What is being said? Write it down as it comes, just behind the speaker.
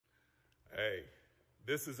Hey,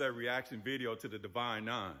 this is a reaction video to the Divine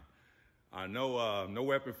Nine. I know no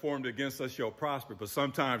weapon formed against us shall prosper, but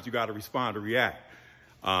sometimes you got to respond to react.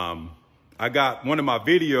 I got one of my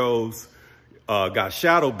videos got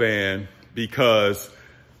shadow banned because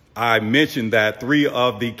I mentioned that 3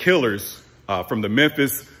 of the killers from the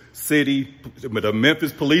Memphis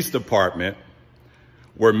Police Department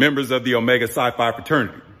were members of the Omega Psi Phi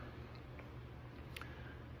fraternity.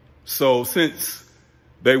 So since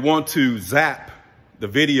they want to zap the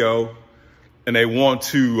video and they want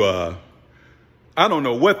to, I don't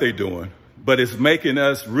know what they're doing, but it's making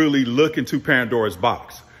us really look into Pandora's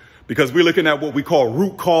box because we're looking at what we call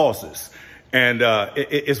root causes. And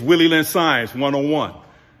it's Willie Lynn Science 101,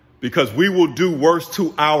 because we will do worse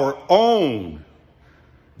to our own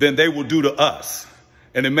than they will do to us.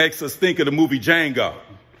 And it makes us think of the movie Django.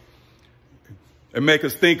 It makes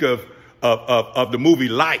us think of the movie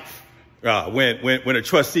Life, when a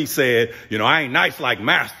trustee said, you know, I ain't nice like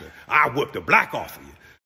master. I whip the black off of you.